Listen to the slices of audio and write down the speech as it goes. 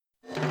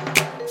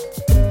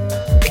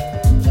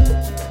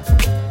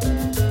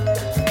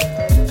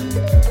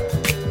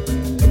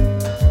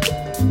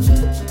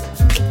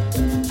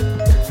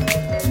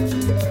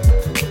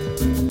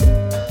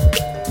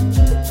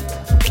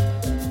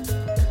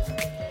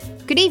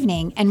Good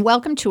evening, and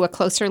welcome to A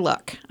Closer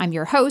Look. I'm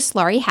your host,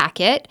 Laurie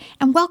Hackett,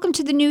 and welcome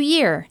to the new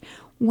year.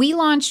 We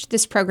launched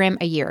this program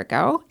a year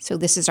ago, so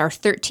this is our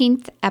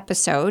 13th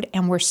episode,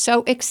 and we're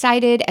so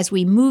excited as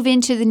we move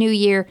into the new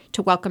year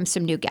to welcome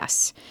some new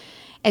guests.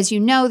 As you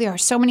know, there are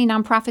so many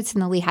nonprofits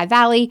in the Lehigh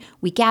Valley.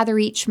 We gather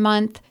each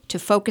month to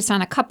focus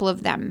on a couple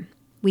of them.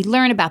 We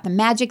learn about the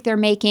magic they're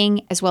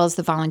making, as well as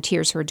the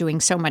volunteers who are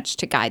doing so much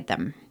to guide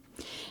them.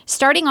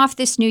 Starting off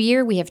this new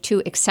year, we have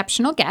two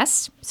exceptional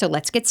guests, so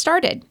let's get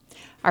started.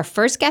 Our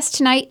first guest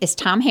tonight is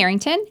Tom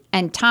Harrington,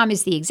 and Tom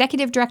is the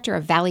Executive Director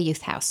of Valley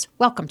Youth House.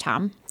 Welcome,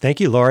 Tom. Thank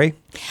you, Laurie.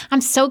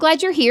 I'm so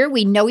glad you're here.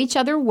 We know each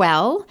other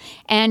well,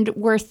 and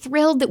we're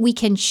thrilled that we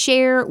can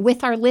share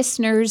with our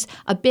listeners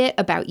a bit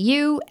about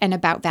you and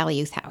about Valley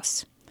Youth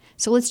House.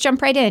 So let's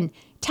jump right in.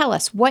 Tell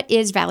us, what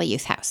is Valley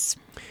Youth House?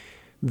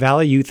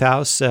 Valley Youth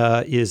House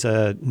is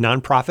a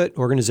nonprofit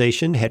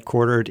organization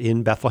headquartered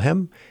in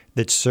Bethlehem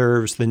that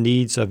serves the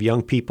needs of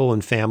young people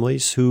and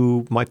families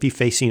who might be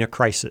facing a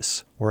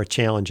crisis or a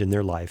challenge in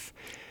their life.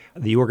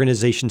 The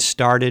organization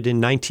started in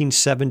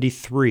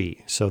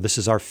 1973, so this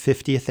is our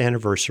 50th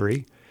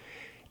anniversary.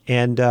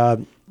 And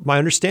my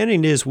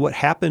understanding is what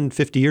happened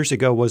 50 years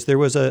ago was there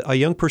was a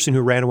young person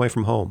who ran away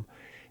from home,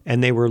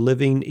 and they were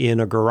living in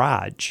a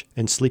garage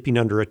and sleeping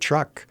under a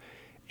truck.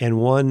 And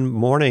one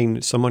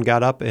morning, someone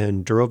got up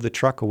and drove the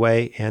truck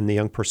away, and the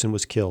young person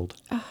was killed.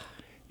 Oh.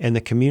 And the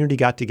community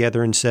got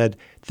together and said,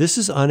 this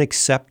is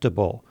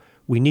unacceptable.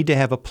 We need to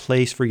have a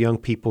place for young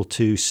people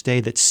to stay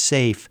that's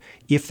safe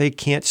if they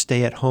can't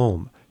stay at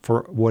home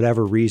for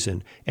whatever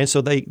reason. And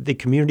so the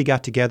community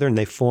got together and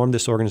they formed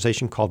this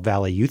organization called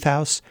Valley Youth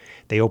House.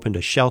 They opened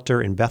a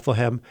shelter in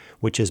Bethlehem,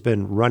 which has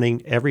been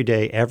running every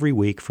day, every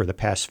week for the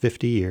past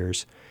 50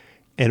 years.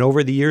 And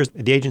over the years,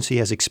 the agency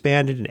has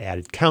expanded and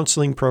added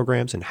counseling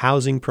programs and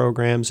housing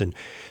programs and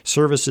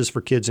services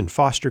for kids in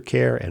foster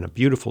care and a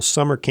beautiful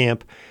summer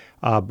camp.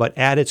 But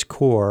at its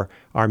core,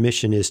 our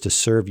mission is to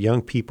serve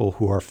young people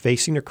who are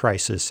facing a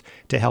crisis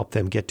to help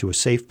them get to a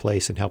safe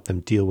place and help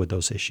them deal with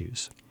those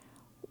issues.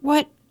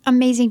 What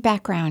amazing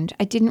background.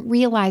 I didn't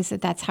realize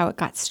that that's how it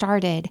got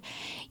started.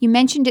 You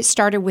mentioned it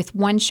started with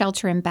one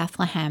shelter in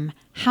Bethlehem.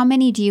 How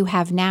many do you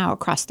have now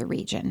across the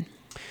region?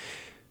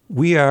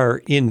 We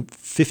are in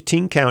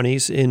 15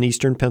 counties in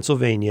eastern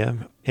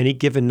Pennsylvania. Any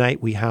given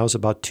night, we house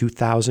about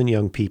 2,000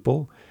 young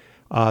people.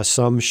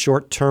 Some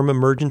short-term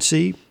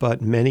emergency,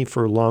 but many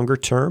for longer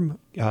term.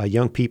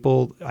 Young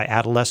people,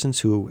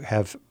 adolescents who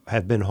have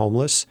been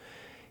homeless.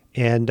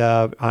 And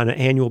on an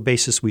annual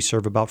basis, we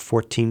serve about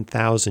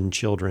 14,000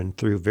 children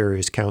through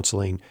various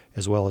counseling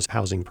as well as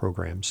housing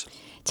programs.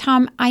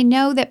 Tom, I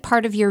know that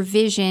part of your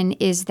vision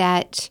is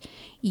that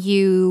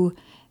you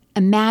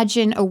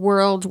imagine a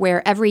world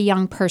where every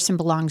young person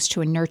belongs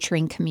to a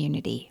nurturing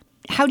community.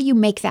 How do you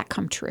make that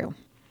come true?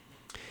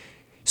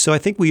 So I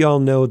think we all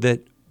know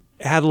that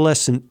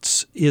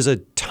adolescence is a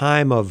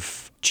time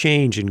of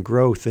change and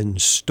growth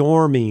and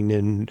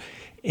storming,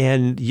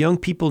 and young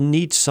people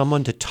need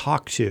someone to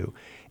talk to.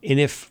 And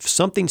if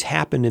something's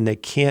happened and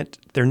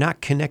they're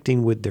not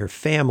connecting with their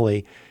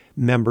family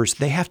members,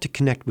 they have to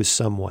connect with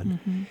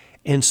someone. Mm-hmm.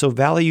 And so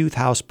Valley Youth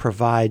House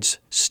provides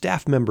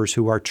staff members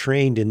who are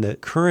trained in the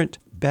current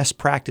best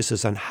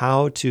practices on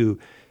how to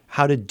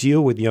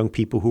deal with young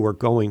people who are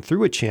going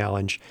through a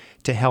challenge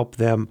to help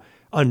them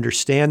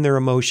understand their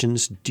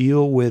emotions,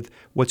 deal with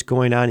what's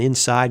going on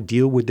inside,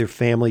 deal with their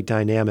family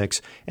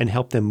dynamics, and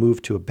help them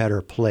move to a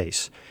better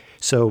place.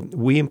 So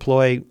we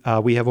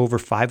have over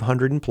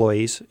 500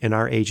 employees in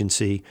our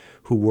agency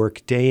who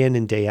work day in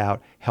and day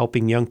out,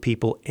 helping young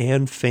people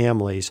and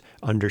families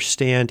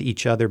understand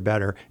each other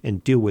better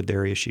and deal with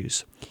their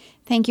issues.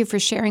 Thank you for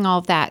sharing all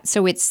of that.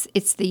 So it's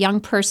the young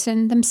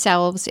person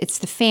themselves, it's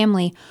the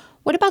family.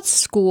 What about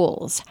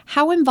schools?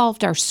 How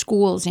involved are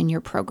schools in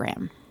your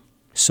program?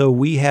 So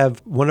we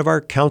have one of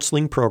our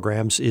counseling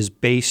programs is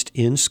based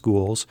in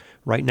schools.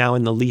 Right now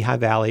in the Lehigh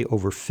Valley,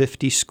 over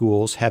 50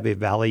 schools have a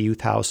Valley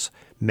Youth House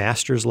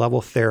master's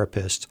level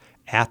therapist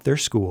at their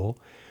school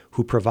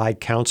who provide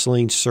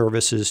counseling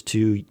services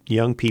to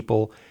young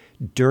people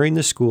during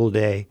the school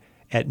day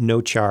at no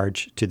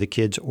charge to the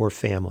kids or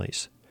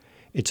families.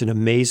 It's an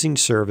amazing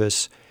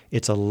service.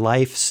 It's a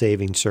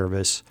life-saving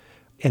service.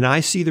 And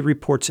I see the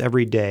reports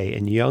every day,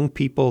 and young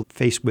people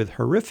faced with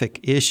horrific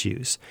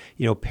issues,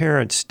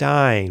 parents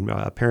dying,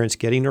 parents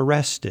getting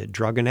arrested,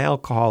 drug and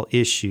alcohol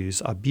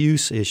issues,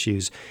 abuse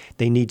issues.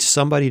 They need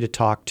somebody to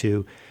talk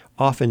to.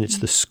 Often it's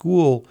the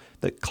school,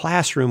 the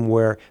classroom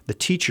where the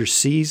teacher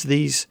sees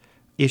these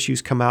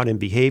issues come out in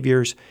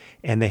behaviors,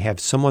 and they have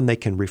someone they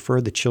can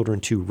refer the children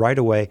to right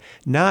away,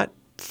 not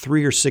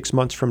 3 or 6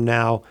 months from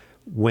now,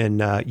 when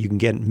you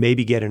can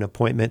maybe get an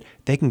appointment.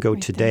 They can go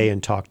right today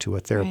and talk to a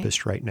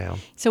therapist right now.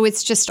 So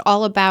it's just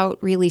all about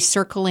really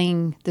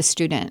circling the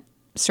student,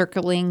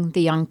 circling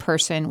the young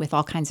person with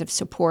all kinds of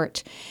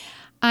support.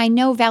 I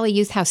know Valley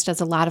Youth House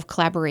does a lot of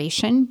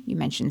collaboration. You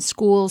mentioned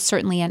schools,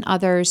 certainly, and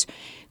others.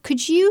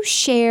 Could you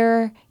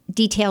share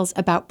details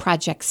about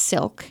Project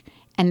Silk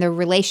and the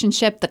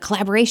relationship, the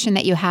collaboration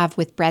that you have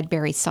with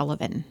Bradbury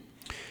Sullivan?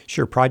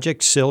 Sure.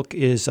 Project Silk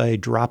is a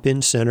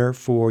drop-in center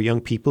for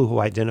young people who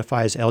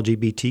identify as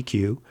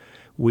LGBTQ.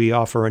 We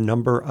offer a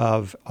number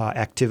of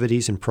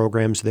activities and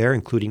programs there,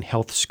 including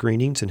health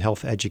screenings and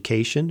health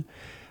education.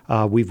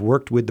 We've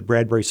worked with the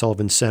Bradbury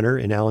Sullivan Center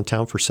in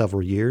Allentown for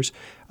several years.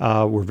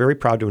 We're very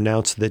proud to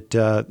announce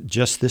that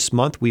just this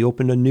month we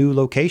opened a new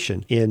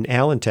location in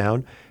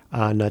Allentown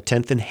on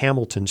 10th and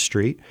Hamilton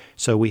Street.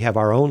 So we have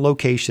our own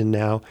location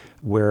now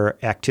where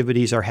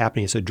activities are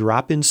happening. It's a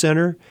drop-in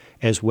center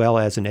as well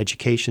as an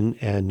education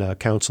and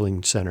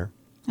counseling center.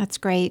 That's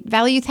great.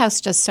 Valley Youth House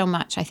does so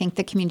much. I think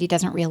the community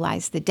doesn't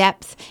realize the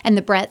depth and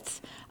the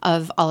breadth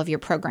of all of your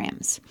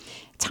programs.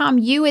 Tom,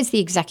 you as the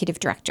executive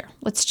director,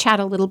 let's chat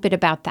a little bit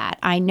about that.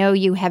 I know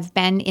you have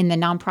been in the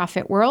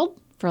nonprofit world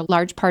for a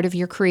large part of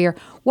your career.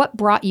 What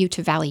brought you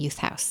to Valley Youth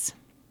House?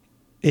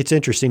 It's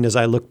interesting as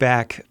I look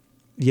back.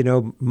 You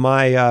know,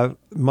 my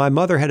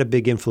mother had a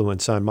big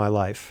influence on my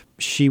life.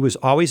 She was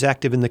always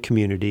active in the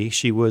community.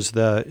 She was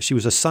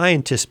a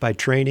scientist by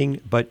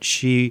training, but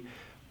she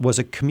was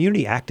a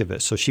community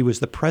activist. So she was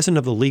the president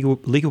of the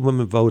League of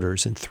Women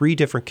Voters in 3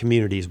 different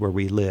communities where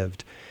we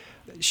lived.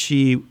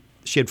 She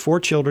had 4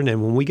 children,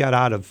 and when we got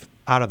out of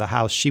the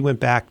house, she went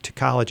back to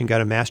college and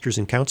got a master's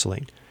in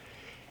counseling.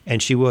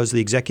 And she was the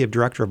executive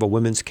director of a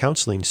women's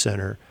counseling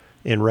center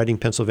in Reading,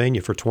 Pennsylvania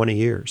for 20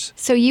 years.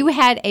 So you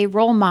had a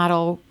role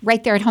model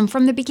right there at home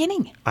from the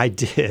beginning. I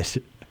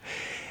did.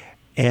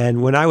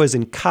 And when I was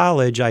in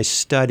college, I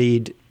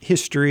studied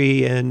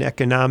history and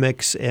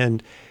economics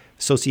and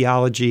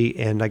sociology,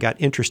 and I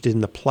got interested in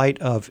the plight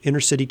of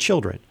inner city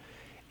children.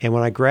 And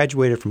when I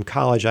graduated from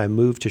college, I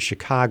moved to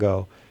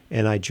Chicago,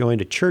 and I joined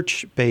a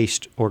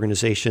church-based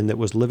organization that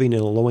was living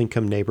in a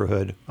low-income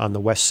neighborhood on the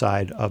west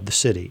side of the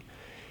city.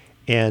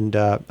 And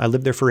I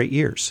lived there for 8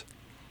 years.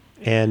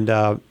 And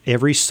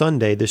every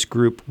Sunday, this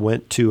group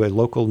went to a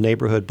local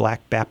neighborhood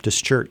Black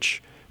Baptist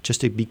church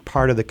just to be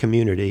part of the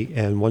community.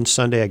 And one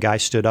Sunday, a guy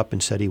stood up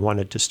and said he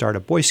wanted to start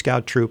a Boy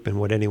Scout troop, and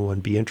would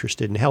anyone be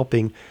interested in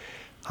helping?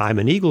 I'm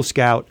an Eagle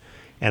Scout,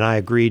 and I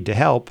agreed to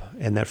help.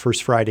 And that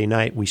first Friday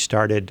night, we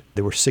started.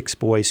 There were 6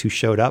 boys who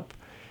showed up.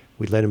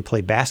 We let them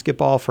play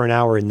basketball for an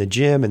hour in the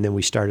gym, and then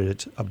we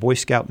started a Boy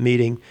Scout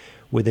meeting.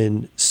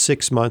 Within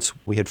 6 months,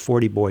 we had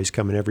 40 boys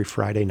coming every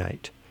Friday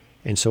night.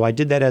 And so I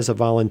did that as a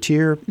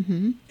volunteer.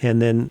 Mm-hmm.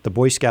 And then the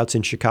Boy Scouts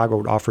in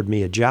Chicago offered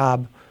me a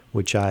job,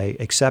 which I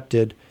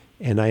accepted.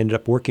 And I ended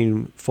up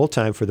working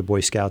full-time for the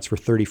Boy Scouts for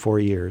 34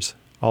 years,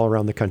 all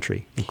around the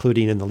country,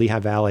 including in the Lehigh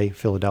Valley,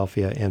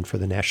 Philadelphia, and for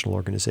the national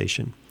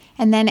organization.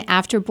 And then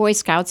after Boy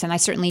Scouts, and I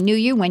certainly knew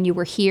you when you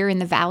were here in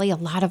the Valley, a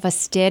lot of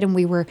us did, and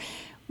we were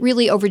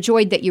really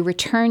overjoyed that you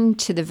returned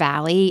to the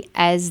Valley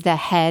as the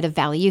head of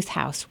Valley Youth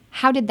House.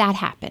 How did that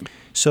happen?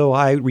 So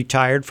I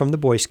retired from the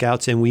Boy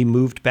Scouts, and we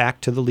moved back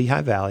to the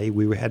Lehigh Valley.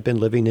 We had been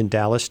living in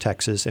Dallas,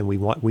 Texas, and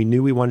we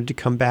knew we wanted to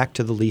come back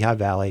to the Lehigh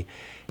Valley.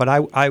 But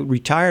I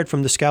retired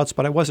from the Scouts,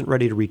 but I wasn't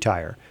ready to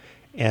retire.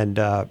 And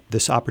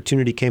this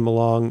opportunity came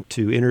along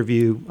to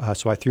interview,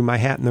 so I threw my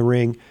hat in the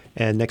ring,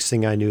 and next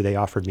thing I knew, they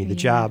offered me the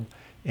job.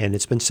 And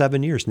it's been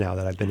 7 years now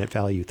that I've been at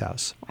Valley Youth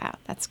House. Wow,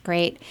 that's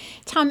great.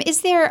 Tom,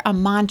 is there a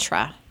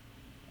mantra,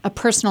 a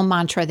personal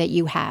mantra that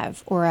you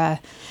have, or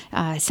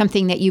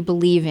something that you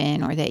believe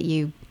in, or that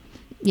you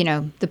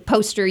know, the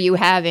poster you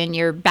have in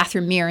your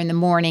bathroom mirror in the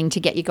morning to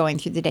get you going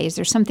through the day? Is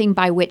there something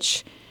by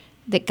which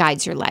that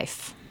guides your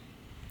life?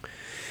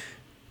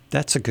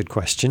 That's a good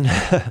question.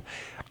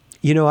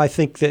 You know, I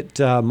think that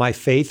my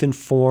faith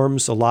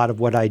informs a lot of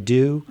what I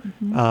do.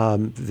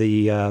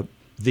 Mm-hmm.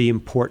 The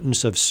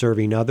importance of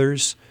serving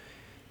others.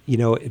 You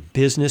know,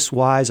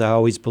 business-wise, I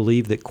always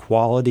believe that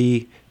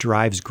quality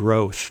drives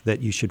growth, that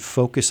you should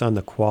focus on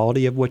the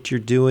quality of what you're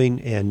doing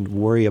and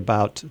worry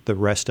about the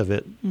rest of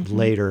it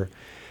later.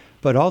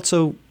 But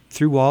also,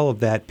 through all of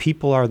that,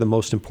 people are the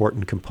most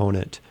important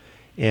component.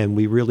 And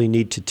we really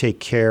need to take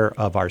care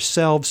of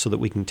ourselves so that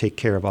we can take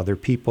care of other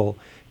people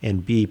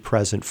and be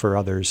present for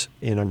others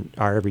in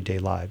our everyday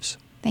lives.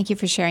 Thank you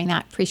for sharing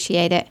that.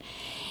 Appreciate it.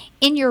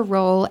 In your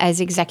role as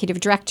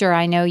executive director,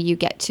 I know you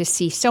get to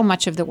see so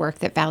much of the work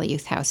that Valley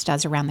Youth House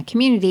does around the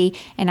community.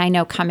 And I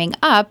know coming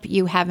up,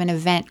 you have an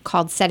event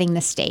called Setting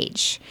the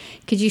Stage.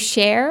 Could you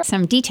share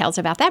some details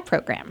about that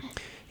program?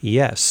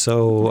 Yes.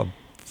 So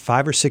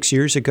 5 or 6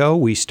 years ago,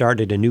 we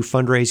started a new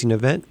fundraising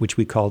event, which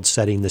we called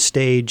Setting the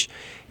Stage.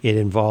 It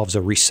involves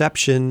a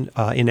reception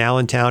in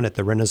Allentown at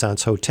the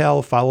Renaissance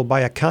Hotel, followed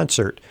by a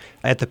concert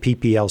at the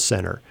PPL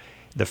Center.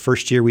 The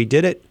first year we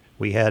did it,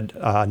 we had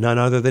none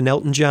other than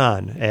Elton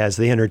John as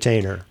the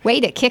entertainer.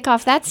 Way to kick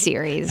off that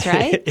series,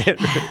 right? It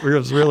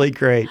was really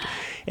great.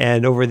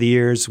 And over the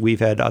years, we've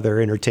had other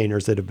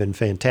entertainers that have been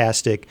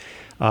fantastic.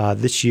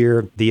 This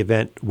year, the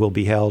event will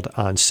be held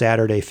on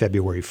Saturday,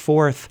 February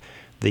 4th.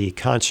 The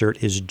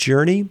concert is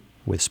Journey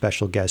with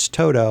special guest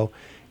Toto.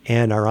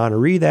 And our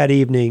honoree that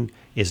evening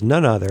is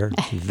none other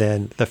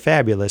than the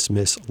fabulous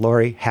Miss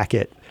Laurie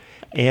Hackett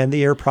and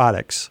the Air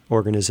Products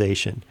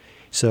organization.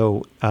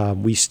 So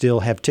we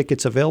still have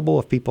tickets available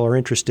if people are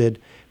interested,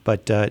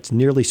 but it's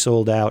nearly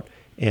sold out,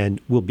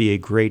 and will be a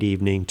great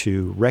evening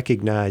to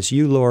recognize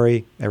you,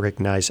 Laurie,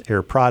 recognize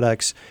Air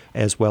Products,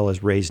 as well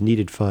as raise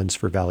needed funds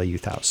for Valley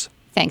Youth House.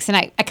 Thanks. And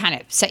I kind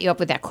of set you up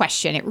with that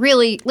question.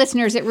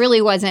 Listeners, it really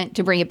wasn't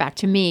to bring it back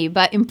to me,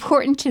 but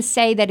important to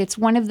say that it's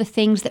one of the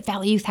things that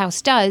Valley Youth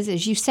House does,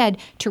 as you said,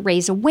 to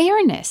raise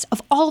awareness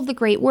of all of the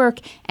great work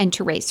and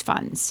to raise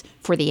funds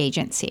for the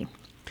agency.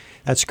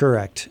 That's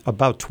correct.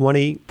 About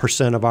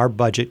 20% of our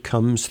budget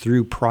comes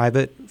through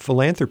private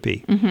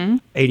philanthropy.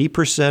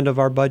 80% of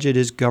our budget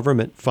is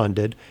government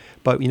funded.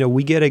 But,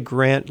 we get a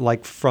grant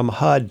like from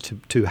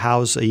HUD to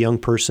house a young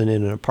person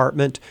in an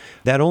apartment.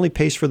 That only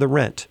pays for the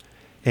rent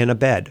and a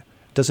bed.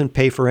 Doesn't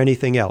pay for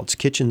anything else.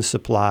 Kitchen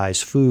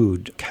supplies,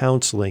 food,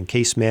 counseling,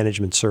 case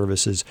management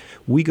services.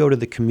 We go to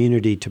the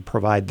community to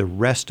provide the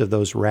rest of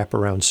those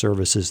wraparound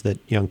services that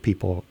young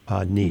people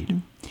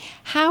need.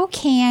 How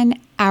can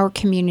our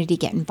community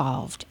get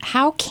involved?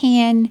 How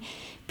can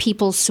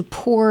people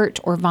support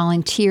or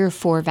volunteer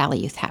for Valley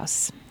Youth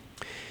House?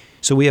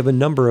 So we have a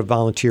number of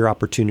volunteer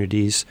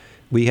opportunities.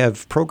 We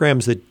have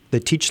programs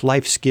that teach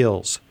life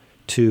skills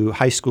to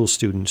high school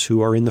students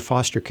who are in the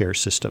foster care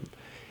system.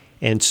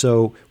 And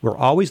so we're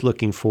always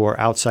looking for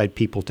outside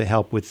people to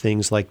help with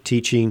things like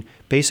teaching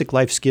basic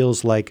life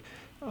skills like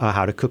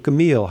how to cook a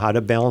meal, how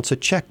to balance a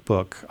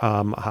checkbook,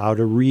 how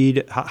to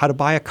read, how to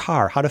buy a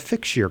car, how to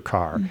fix your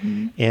car.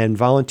 And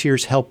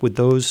volunteers help with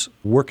those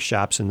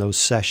workshops and those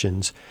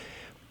sessions.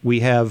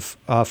 We have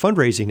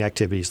fundraising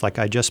activities, like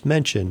I just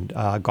mentioned,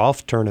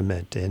 golf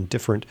tournament and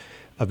different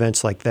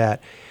events like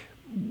that.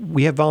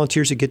 We have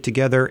volunteers that get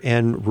together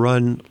and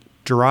run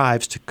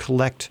drives to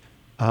collect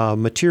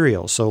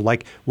materials. So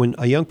like when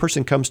a young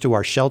person comes to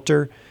our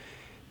shelter,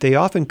 they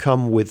often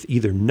come with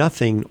either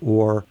nothing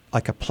or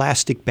like a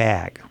plastic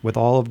bag with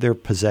all of their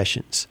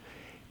possessions.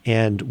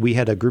 And we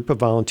had a group of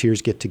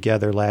volunteers get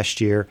together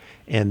last year,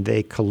 and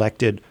they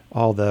collected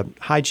all the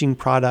hygiene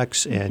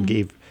products and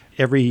gave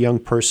every young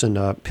person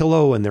a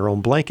pillow and their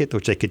own blanket,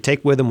 which they could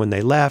take with them when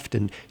they left,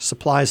 and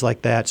supplies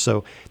like that.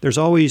 So there's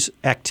always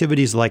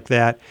activities like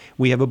that.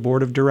 We have a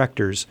board of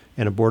directors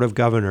and a board of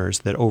governors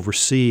that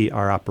oversee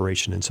our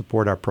operation and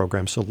support our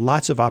program. So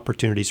lots of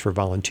opportunities for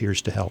volunteers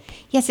to help.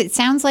 Yes, it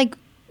sounds like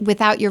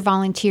without your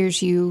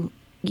volunteers, you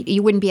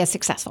wouldn't be as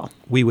successful.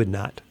 We would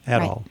not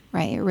at all.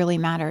 Right. It really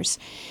matters.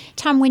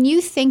 Tom, when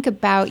you think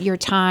about your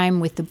time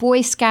with the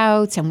Boy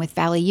Scouts and with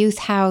Valley Youth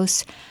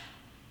House,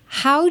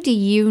 how do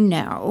you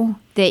know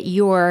that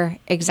you're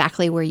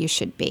exactly where you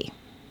should be?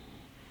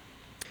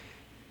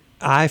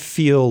 I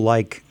feel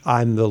like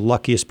I'm the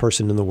luckiest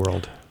person in the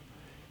world,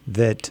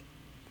 that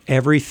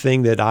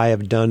everything that I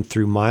have done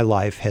through my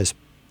life has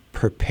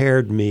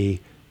prepared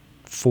me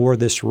for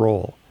this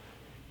role.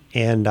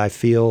 And I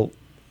feel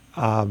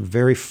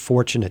very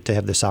fortunate to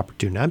have this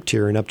opportunity. I'm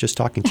tearing up just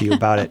talking to you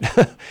about it.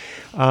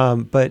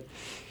 But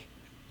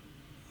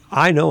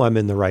I know I'm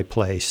in the right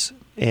place,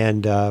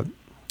 and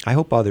I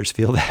hope others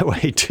feel that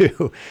way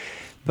too.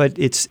 But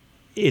it's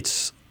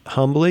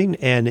humbling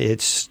and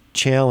it's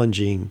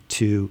challenging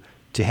to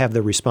have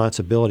the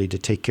responsibility to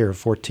take care of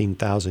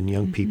 14,000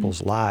 young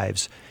people's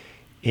lives,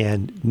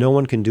 and no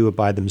one can do it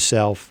by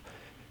themselves.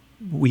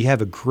 We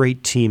have a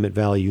great team at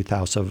Valley Youth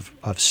House of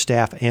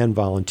staff and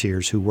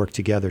volunteers who work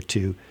together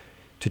to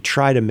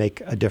try to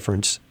make a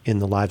difference in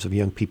the lives of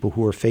young people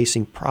who are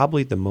facing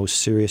probably the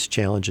most serious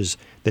challenges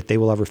that they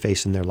will ever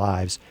face in their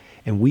lives.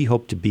 And we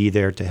hope to be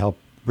there to help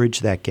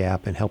bridge that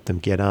gap and help them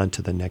get on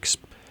to the next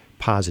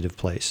positive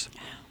place.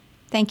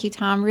 Thank you,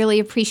 Tom. Really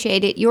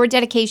appreciate it. Your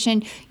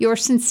dedication, your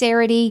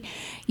sincerity,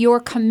 your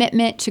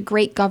commitment to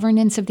great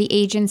governance of the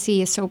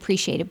agency is so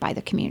appreciated by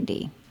the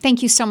community.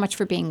 Thank you so much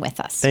for being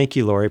with us. Thank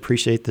you, Laurie.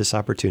 Appreciate this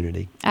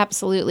opportunity.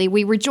 Absolutely.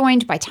 We were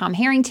joined by Tom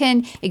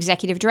Harrington,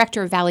 Executive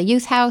Director of Valley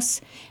Youth House,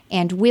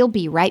 and we'll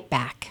be right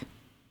back.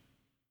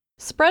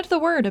 Spread the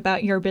word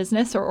about your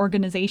business or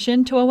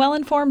organization to a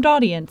well-informed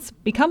audience.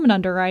 Become an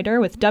underwriter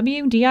with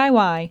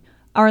WDIY.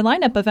 Our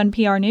lineup of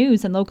NPR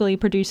News and locally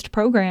produced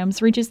programs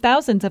reaches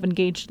thousands of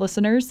engaged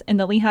listeners in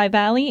the Lehigh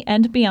Valley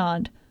and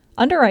beyond.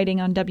 Underwriting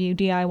on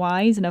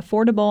WDIY is an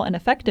affordable and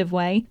effective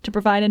way to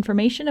provide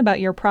information about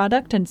your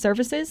product and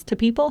services to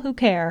people who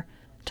care.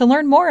 To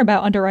learn more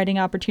about underwriting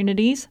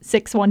opportunities,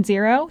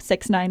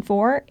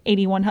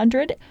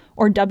 610-694-8100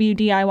 or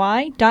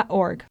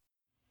WDIY.org.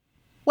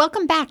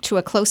 Welcome back to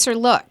A Closer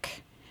Look.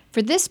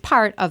 For this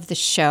part of the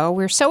show,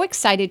 we're so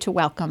excited to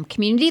welcome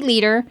community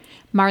leader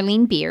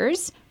Marlene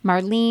Beers.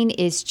 Marlene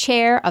is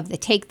chair of the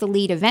Take the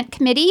Lead event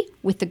committee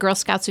with the Girl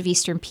Scouts of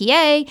Eastern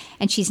PA,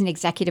 and she's an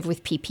executive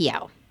with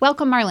PPL.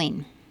 Welcome,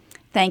 Marlene.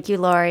 Thank you,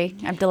 Laurie.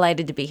 I'm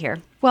delighted to be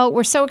here. Well,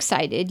 we're so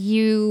excited.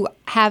 You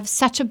have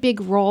such a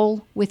big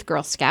role with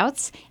Girl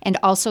Scouts and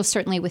also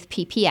certainly with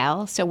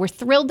PPL, so we're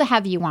thrilled to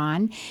have you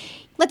on.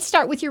 Let's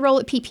start with your role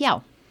at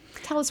PPL.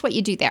 Tell us what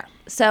you do there.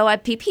 So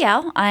at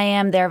PPL, I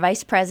am their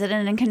vice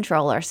president and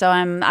controller. So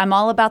I'm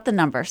all about the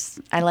numbers.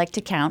 I like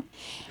to count.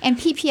 And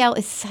PPL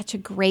is such a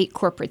great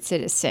corporate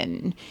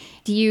citizen.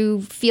 Do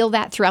you feel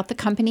that throughout the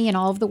company and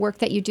all of the work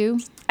that you do?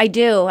 I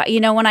do. You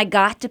know, when I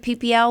got to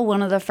PPL,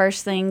 one of the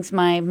first things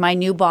my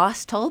new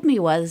boss told me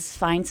was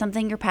find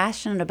something you're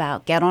passionate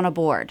about, get on a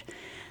board.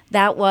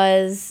 That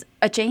was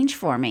a change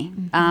for me.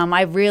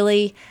 I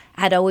really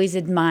had always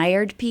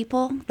admired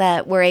people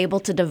that were able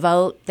to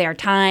devote their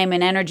time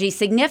and energy,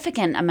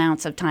 significant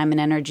amounts of time and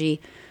energy,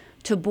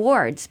 to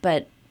boards.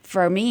 But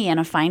for me in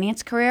a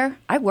finance career,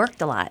 I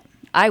worked a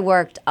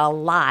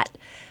lot.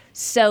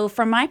 So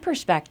from my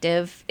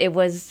perspective, it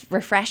was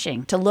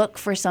refreshing to look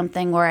for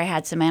something where I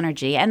had some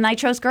energy. And I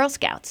chose Girl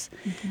Scouts.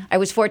 I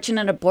was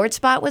fortunate a board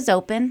spot was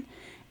open.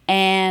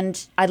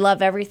 And I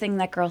love everything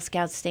that Girl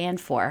Scouts stand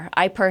for.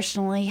 I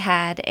personally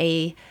had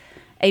a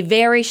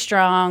very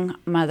strong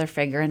mother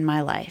figure in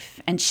my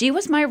life. And she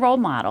was my role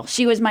model.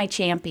 She was my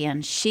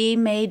champion. She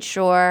made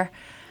sure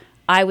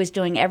I was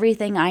doing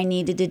everything I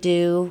needed to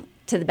do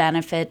to the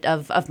benefit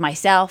of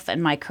myself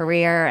and my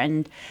career.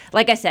 And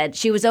like I said,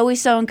 she was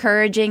always so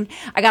encouraging.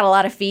 I got a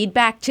lot of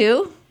feedback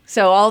too.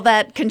 So all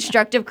that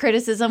constructive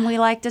criticism we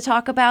like to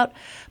talk about.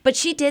 But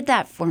she did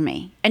that for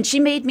me. And she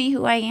made me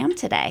who I am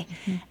today.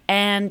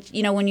 And,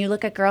 you know, when you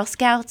look at Girl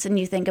Scouts and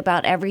you think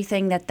about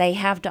everything that they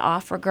have to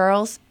offer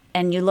girls,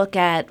 and you look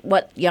at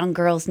what young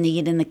girls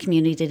need in the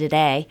community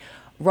today,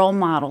 role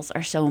models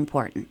are so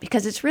important.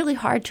 Because it's really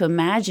hard to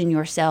imagine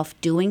yourself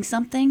doing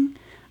something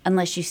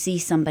unless you see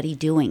somebody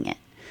doing it.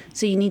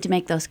 So you need to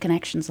make those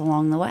connections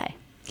along the way.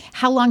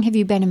 How long have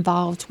you been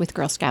involved with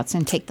Girl Scouts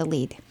and Take the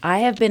Lead? I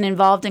have been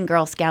involved in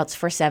Girl Scouts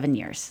for 7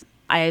 years.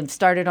 I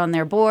started on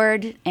their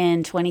board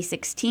in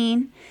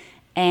 2016,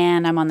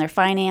 and I'm on their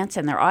finance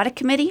and their audit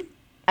committee.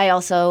 I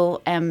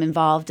also am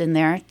involved in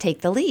their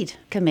Take the Lead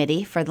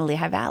committee for the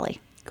Lehigh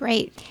Valley.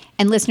 Great.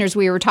 And listeners,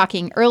 we were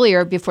talking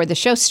earlier before the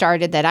show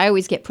started that I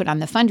always get put on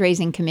the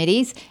fundraising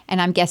committees, and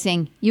I'm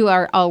guessing you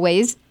are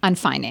always on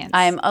finance.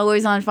 I am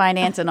always on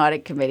finance and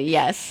audit committee,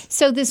 yes.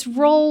 So this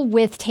role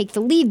with Take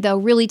the Lead, though,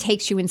 really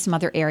takes you in some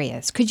other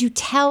areas. Could you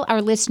tell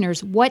our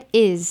listeners what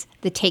is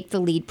the Take the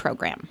Lead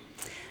program?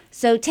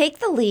 So Take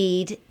the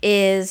Lead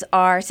is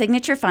our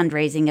signature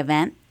fundraising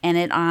event, and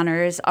it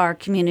honors our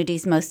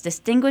community's most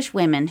distinguished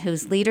women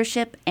whose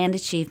leadership and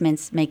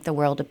achievements make the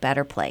world a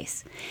better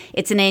place.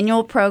 It's an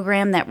annual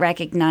program that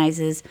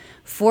recognizes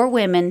 4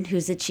 women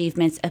whose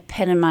achievements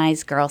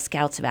epitomize Girl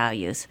Scouts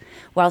values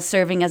while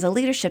serving as a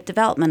leadership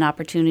development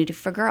opportunity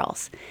for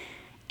girls.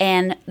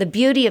 And the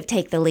beauty of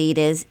Take the Lead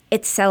is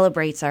it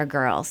celebrates our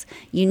girls.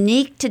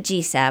 Unique to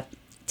GSEP,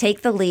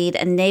 Take the Lead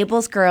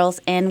enables girls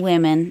and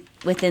women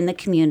within the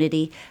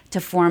community to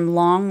form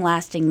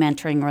long-lasting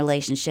mentoring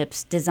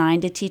relationships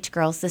designed to teach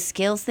girls the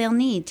skills they'll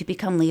need to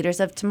become leaders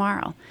of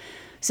tomorrow.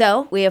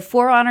 So we have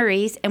 4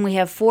 honorees, and we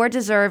have 4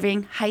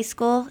 deserving high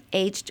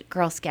school-aged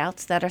Girl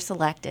Scouts that are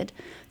selected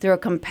through a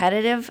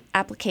competitive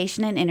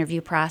application and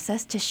interview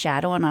process to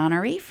shadow an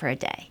honoree for a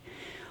day.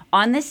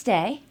 On this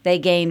day, they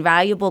gain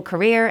valuable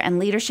career and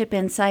leadership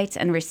insights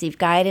and receive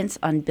guidance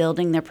on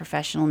building their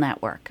professional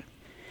network.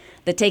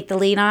 The Take the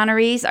Lead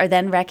honorees are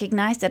then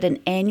recognized at an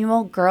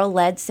annual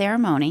girl-led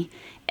ceremony,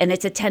 and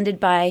it's attended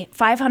by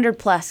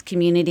 500-plus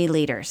community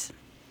leaders.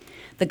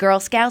 The Girl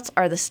Scouts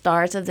are the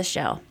stars of the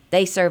show.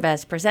 They serve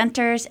as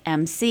presenters,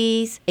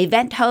 MCs,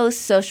 event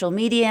hosts, social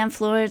media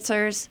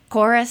influencers,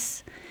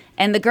 chorus,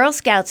 and the Girl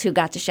Scouts who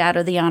got to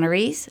shadow the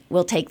honorees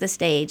will take the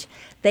stage.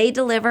 They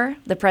deliver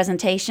the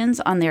presentations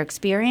on their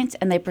experience,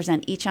 and they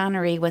present each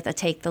honoree with a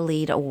Take the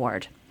Lead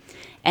award.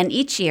 And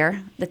each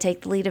year, the Take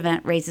the Lead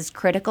event raises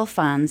critical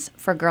funds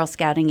for Girl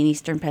Scouting in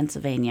Eastern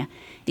Pennsylvania.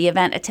 The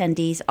event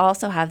attendees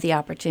also have the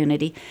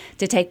opportunity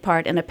to take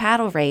part in a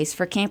paddle race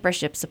for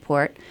campership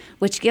support,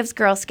 which gives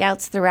Girl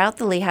Scouts throughout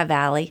the Lehigh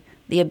Valley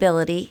the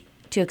ability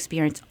to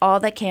experience all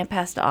that camp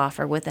has to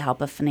offer with the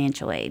help of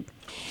financial aid.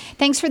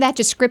 Thanks for that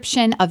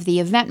description of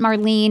the event,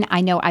 Marlene. I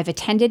know I've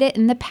attended it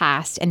in the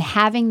past, and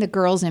having the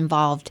girls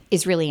involved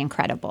is really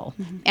incredible.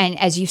 And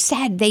as you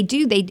said, they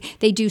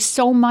do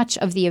so much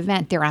of the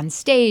event. They're on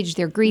stage,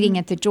 they're greeting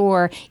at the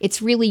door.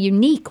 It's really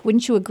unique.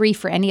 Wouldn't you agree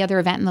for any other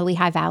event in the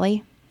Lehigh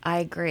Valley? I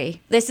agree.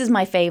 This is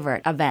my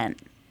favorite event.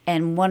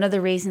 And one of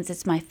the reasons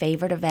it's my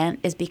favorite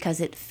event is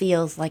because it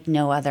feels like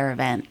no other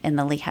event in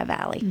the Lehigh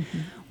Valley.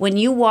 When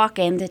you walk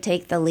in to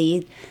Take the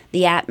Lead,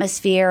 the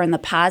atmosphere and the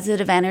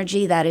positive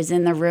energy that is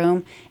in the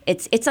room,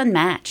 it's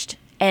unmatched.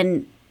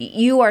 And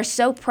you are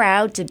so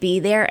proud to be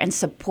there and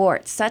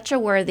support such a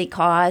worthy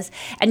cause.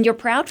 And you're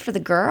proud for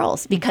the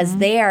girls because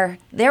they're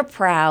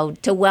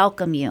proud to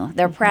welcome you.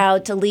 They're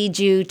proud to lead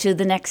you to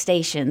the next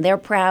station. They're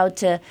proud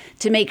to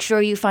make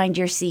sure you find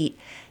your seat.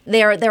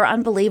 They're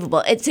unbelievable.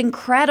 It's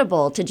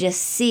incredible to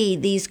just see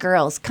these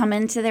girls come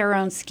into their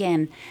own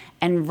skin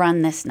and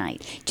run this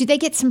night. Do they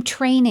get some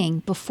training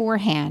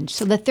beforehand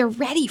so that they're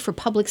ready for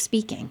public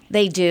speaking?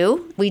 They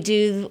do. We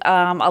do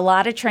a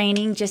lot of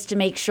training just to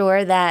make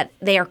sure that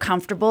they are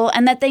comfortable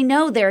and that they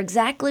know they're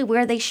exactly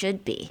where they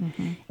should be.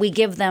 Mm-hmm. We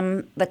give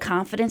them the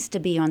confidence to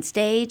be on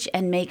stage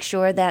and make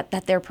sure that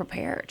they're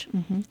prepared.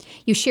 Mm-hmm.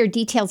 You share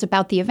details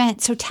about the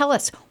event, so tell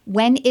us,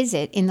 when is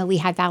it in the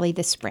Lehigh Valley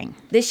this spring?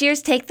 This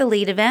year's Take the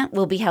Lead event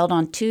will be held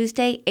on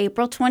Tuesday,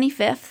 April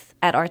 25th.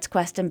 At Arts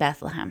Quest in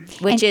Bethlehem,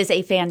 which is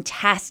a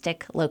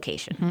fantastic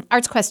location. Mm-hmm.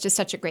 Arts Quest is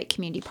such a great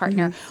community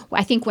partner. Mm-hmm.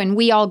 I think when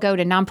we all go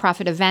to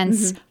nonprofit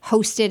events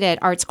hosted at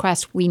Arts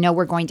Quest, we know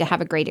we're going to have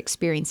a great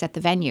experience at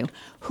the venue.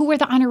 Who are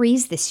the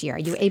honorees this year? Are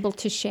you able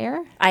to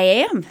share? I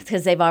am,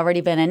 because they've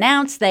already been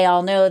announced. They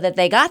all know that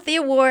they got the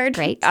award.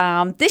 Great.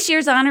 This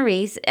year's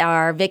honorees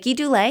are Vicki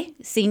Dulé,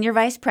 Senior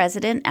Vice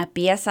President at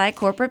BSI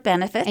Corporate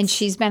Benefits. And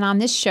she's been on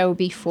this show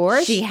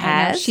before. She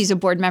has. She's a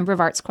board member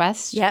of Arts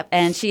Quest. Yep,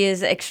 and she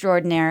is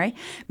extraordinary.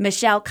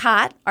 Michelle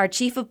Cott, our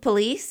Chief of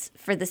Police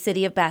for the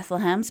City of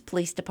Bethlehem's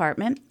Police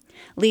Department.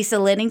 Lisa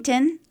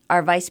Liddington,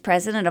 our Vice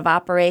President of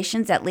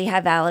Operations at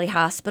Lehigh Valley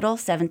Hospital,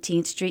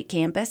 17th Street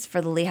Campus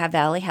for the Lehigh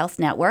Valley Health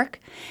Network.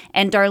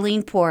 And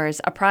Darlene Poors,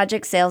 a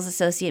Project Sales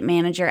Associate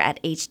Manager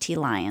at HT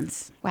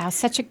Lions. Wow,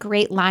 such a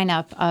great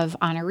lineup of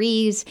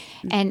honorees.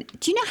 And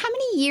do you know how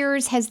many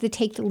years has the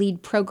Take the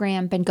Lead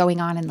program been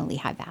going on in the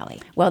Lehigh Valley?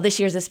 Well,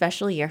 this year's a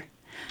special year.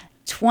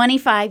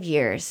 25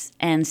 years.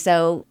 And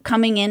so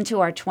coming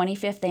into our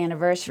 25th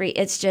anniversary,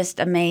 it's just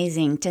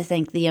amazing to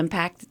think the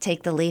impact that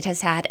Take the Lead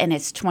has had. And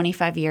it's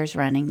 25 years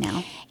running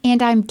now.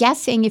 And I'm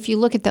guessing if you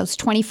look at those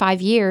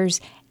 25 years,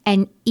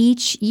 and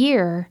each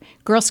year,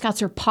 Girl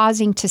Scouts are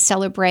pausing to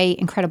celebrate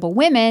incredible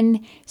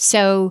women.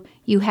 So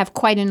you have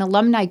quite an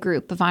alumni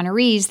group of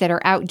honorees that are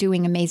out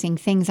doing amazing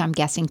things, I'm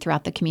guessing,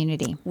 throughout the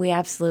community. We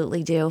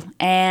absolutely do.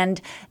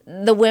 And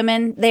the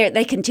women,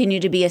 they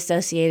continue to be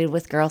associated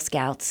with Girl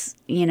Scouts.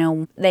 You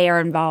know, they are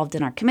involved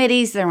in our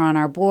committees. They're on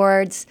our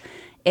boards.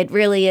 It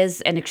really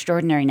is an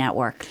extraordinary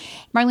network.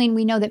 Marlene,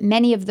 we know that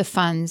many of the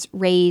funds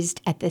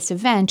raised at this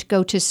event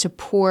go to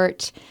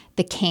support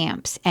the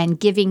camps and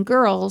giving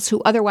girls who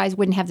otherwise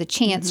wouldn't have the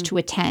chance to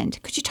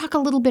attend. Could you talk a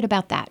little bit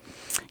about that?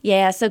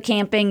 Yeah, so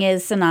camping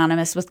is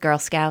synonymous with Girl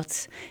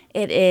Scouts.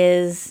 It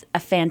is a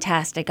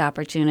fantastic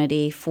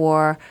opportunity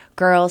for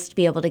girls to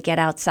be able to get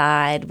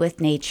outside with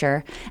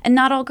nature. And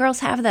not all girls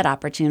have that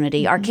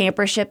opportunity. Our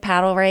campership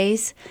paddle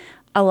race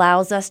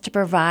allows us to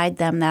provide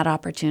them that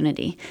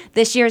opportunity.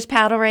 This year's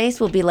paddle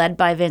race will be led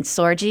by Vince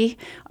Sorgi,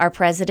 our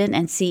president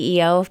and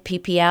CEO of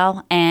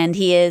PPL, and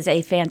he is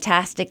a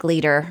fantastic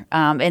leader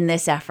in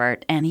this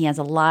effort, and he has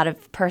a lot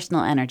of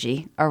personal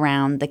energy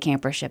around the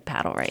campership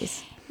paddle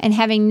race. And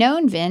having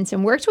known Vince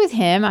and worked with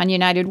him on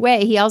United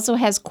Way, he also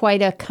has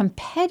quite a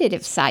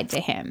competitive side to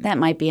him. That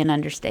might be an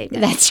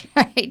understatement. That's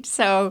right.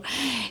 So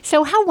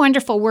how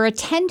wonderful. We're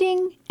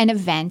attending an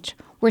event.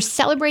 We're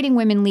celebrating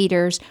women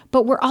leaders,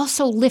 but we're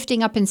also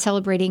lifting up and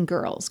celebrating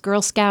girls,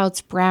 Girl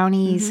Scouts,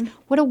 Brownies.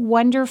 What a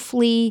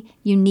wonderfully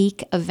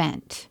unique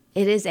event.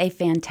 It is a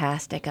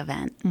fantastic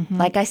event.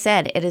 Like I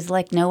said, it is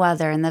like no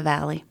other in the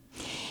Valley.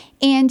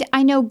 And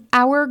I know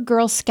our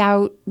Girl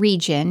Scout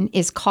region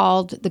is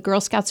called the Girl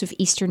Scouts of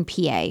Eastern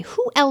PA.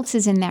 Who else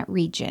is in that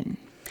region?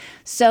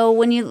 So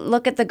when you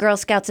look at the Girl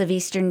Scouts of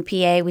Eastern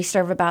PA, we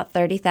serve about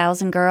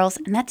 30,000 girls,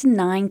 and that's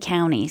 9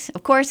 counties.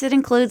 Of course, it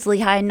includes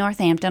Lehigh and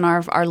Northampton,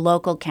 our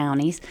local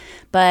counties,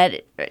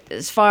 but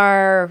as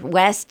far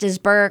west as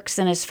Berks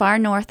and as far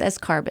north as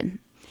Carbon.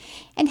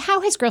 And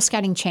how has Girl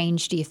Scouting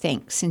changed, do you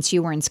think, since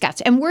you were in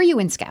Scouts? And were you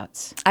in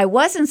Scouts? I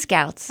was in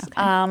Scouts. Okay.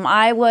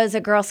 I was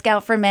a Girl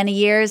Scout for many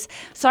years.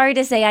 Sorry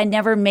to say I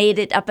never made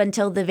it up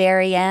until the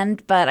very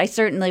end, but I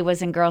certainly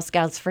was in Girl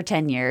Scouts for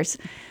 10 years.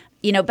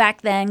 You know, back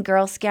then,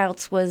 Girl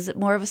Scouts was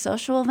more of a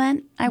social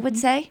event, I would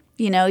say.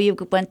 You know, you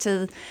went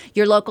to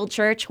your local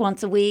church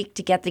once a week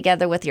to get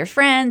together with your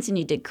friends, and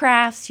you did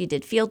crafts, you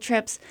did field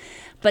trips.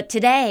 But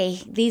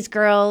today, these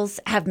girls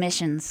have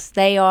missions.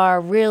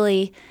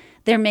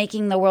 They're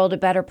making the world a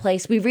better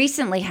place. We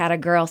recently had a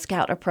Girl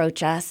Scout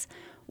approach us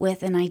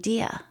with an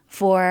idea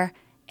for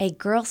a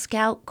Girl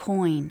Scout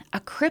coin, a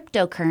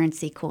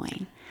cryptocurrency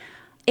coin.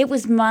 It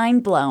was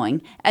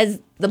mind-blowing.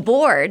 As the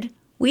board,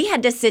 we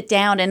had to sit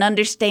down and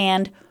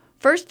understand,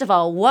 first of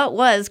all, what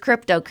was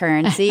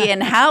cryptocurrency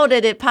and how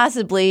could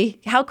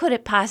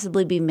it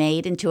possibly be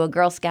made into a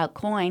Girl Scout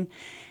coin?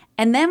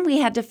 And then we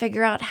had to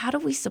figure out, how do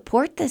we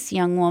support this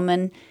young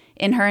woman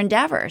in her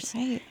endeavors?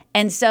 Right.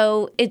 And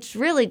so it's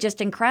really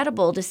just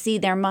incredible to see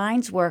their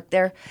minds work.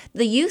 The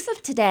youth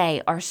of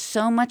today are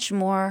so much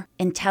more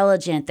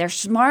intelligent. They're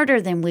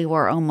smarter than we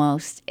were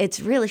almost.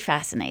 It's really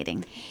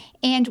fascinating.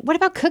 And what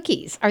about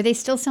cookies? Are they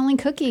still selling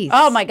cookies?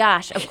 Oh, my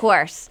gosh, of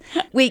course.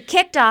 We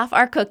kicked off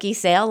our cookie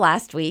sale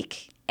last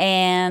week,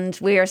 and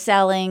we are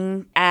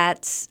selling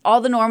at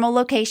all the normal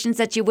locations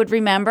that you would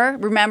remember.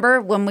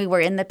 Remember when we were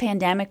in the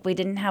pandemic, we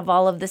didn't have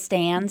all of the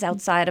stands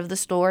outside of the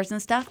stores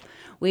and stuff.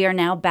 We are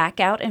now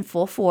back out in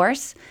full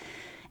force.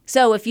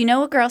 So if you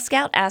know a Girl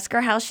Scout, ask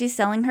her how she's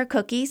selling her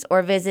cookies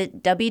or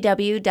visit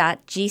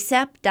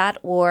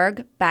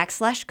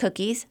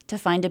www.gsep.org/cookies to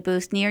find a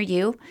booth near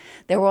you.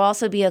 There will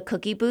also be a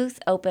cookie booth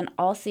open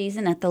all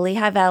season at the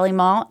Lehigh Valley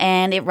Mall,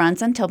 and it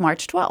runs until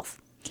March 12th.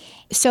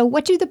 So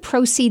what do the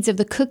proceeds of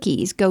the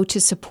cookies go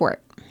to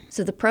support?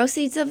 So the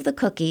proceeds of the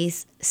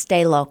cookies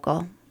stay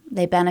local.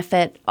 They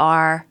benefit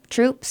our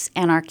troops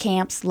and our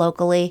camps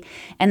locally,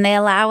 and they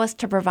allow us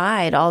to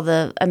provide all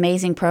the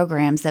amazing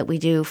programs that we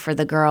do for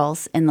the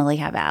girls in the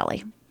Lehigh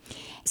Valley.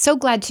 So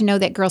glad to know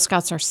that Girl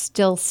Scouts are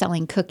still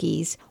selling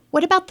cookies.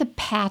 What about the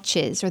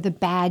patches or the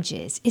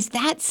badges? Is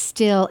that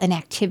still an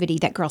activity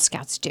that Girl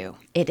Scouts do?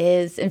 It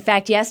is. In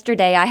fact,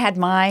 yesterday I had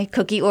my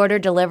cookie order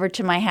delivered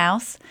to my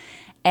house,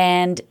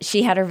 and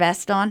she had her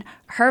vest on.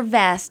 Her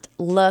vest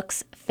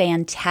looks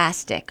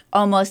fantastic.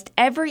 Almost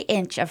every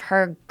inch of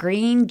her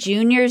green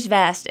junior's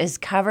vest is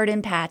covered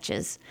in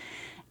patches.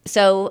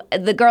 So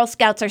the Girl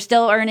Scouts are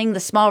still earning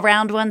the small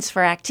round ones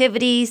for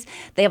activities.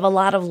 They have a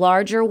lot of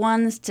larger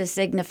ones to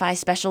signify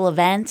special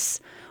events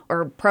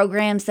or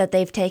programs that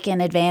they've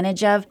taken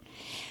advantage of.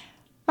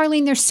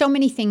 Marlene, there's so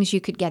many things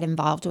you could get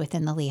involved with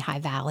in the Lehigh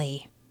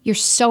Valley. You're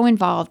so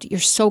involved.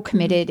 You're so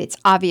committed. It's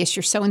obvious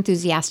you're so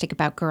enthusiastic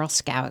about Girl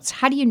Scouts.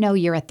 How do you know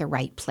you're at the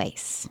right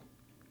place?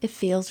 It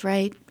feels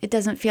right. It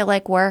doesn't feel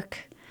like work.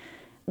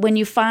 When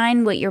you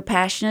find what you're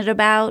passionate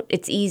about,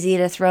 it's easy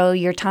to throw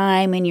your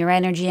time and your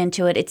energy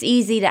into it. It's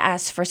easy to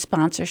ask for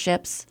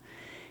sponsorships.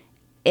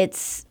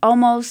 It's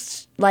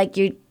almost like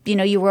you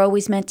were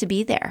always meant to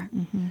be there.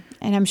 Mm-hmm.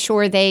 And I'm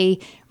sure they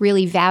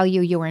really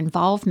value your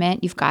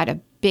involvement. You've got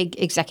a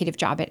big executive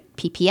job at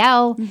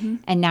PPL,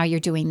 and now you're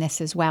doing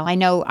this as well. I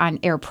know on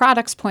Air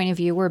Products' point of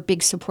view, we're a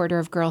big supporter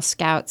of Girl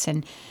Scouts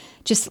and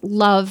just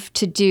love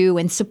to do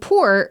and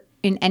support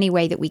in any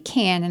way that we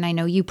can. And I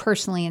know you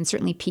personally and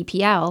certainly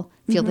PPL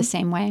feel the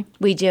same way.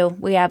 We do.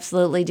 We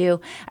absolutely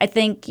do. I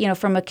think,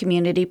 from a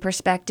community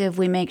perspective,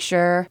 we make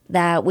sure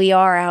that we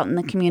are out in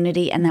the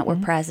community and that we're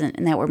present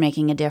and that we're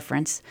making a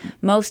difference.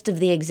 Most of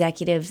the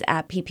executives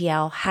at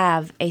PPL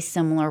have a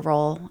similar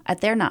role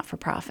at their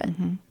not-for-profit,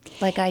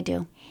 like I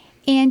do.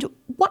 And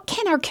what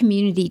can our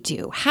community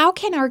do? How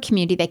can our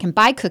community, they can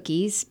buy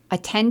cookies,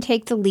 attend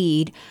Take the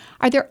Lead.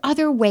 Are there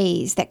other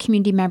ways that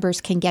community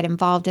members can get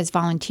involved as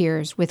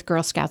volunteers with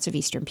Girl Scouts of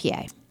Eastern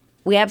PA?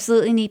 We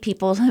absolutely need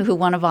people who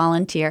want to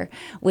volunteer.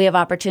 We have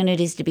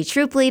opportunities to be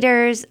troop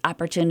leaders,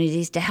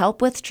 opportunities to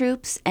help with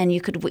troops, and you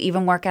could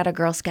even work at a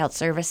Girl Scout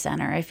Service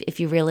Center if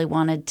you really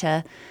wanted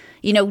to,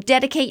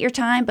 dedicate your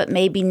time, but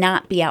maybe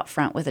not be out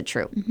front with a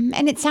troop.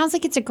 And it sounds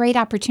like it's a great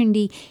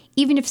opportunity,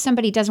 even if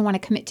somebody doesn't want to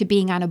commit to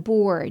being on a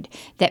board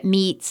that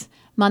meets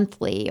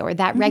monthly or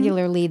that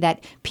regularly,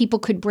 that people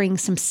could bring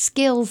some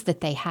skills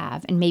that they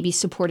have and maybe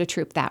support a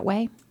troop that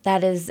way.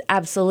 That is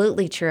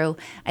absolutely true.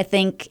 I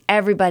think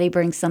everybody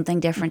brings something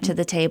different to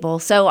the table.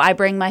 So I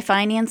bring my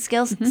finance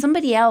skills.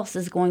 Somebody else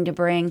is going to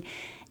bring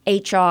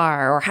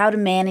HR or how to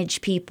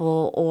manage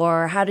people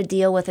or how to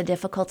deal with a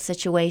difficult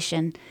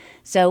situation.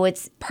 So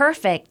it's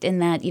perfect in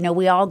that,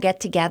 we all get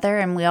together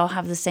and we all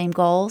have the same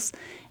goals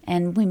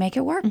and we make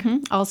it work.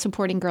 All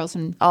supporting girls.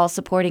 All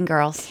supporting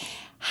girls.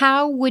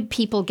 How would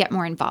people get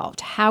more involved?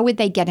 How would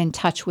they get in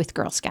touch with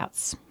Girl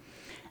Scouts?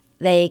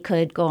 They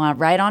could go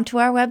right onto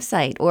our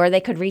website or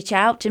they could reach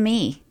out to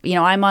me.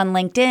 I'm on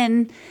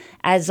LinkedIn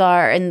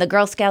and the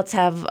Girl Scouts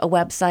have a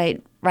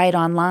website right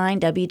online,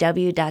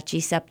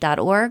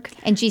 www.gsep.org.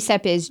 And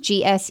GSEP is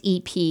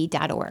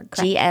GSEP.org,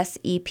 correct?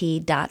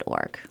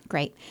 GSEP.org.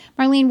 Great.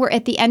 Marlene, we're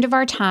at the end of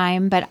our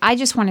time, but I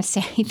just want to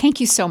say thank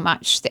you so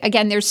much.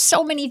 Again, there's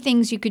so many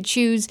things you could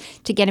choose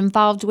to get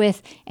involved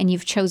with, and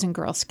you've chosen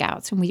Girl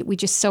Scouts, and we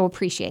just so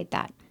appreciate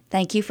that.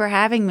 Thank you for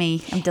having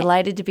me. I'm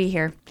delighted to be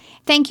here.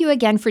 Thank you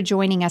again for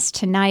joining us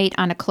tonight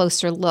on A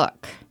Closer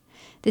Look.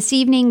 This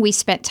evening, we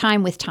spent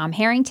time with Tom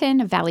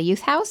Harrington of Valley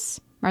Youth House,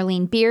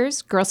 Marlene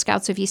Beers, Girl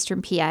Scouts of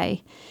Eastern PA.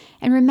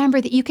 And remember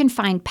that you can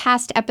find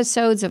past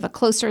episodes of A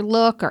Closer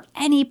Look or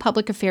any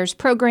public affairs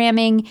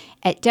programming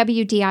at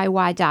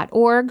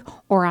wdiy.org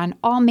or on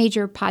all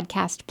major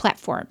podcast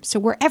platforms. So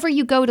wherever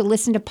you go to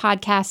listen to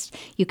podcasts,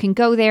 you can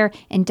go there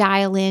and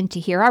dial in to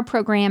hear our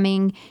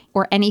programming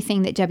or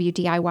anything that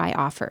WDIY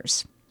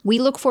offers. We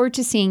look forward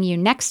to seeing you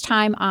next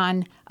time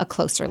on A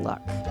Closer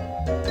Look.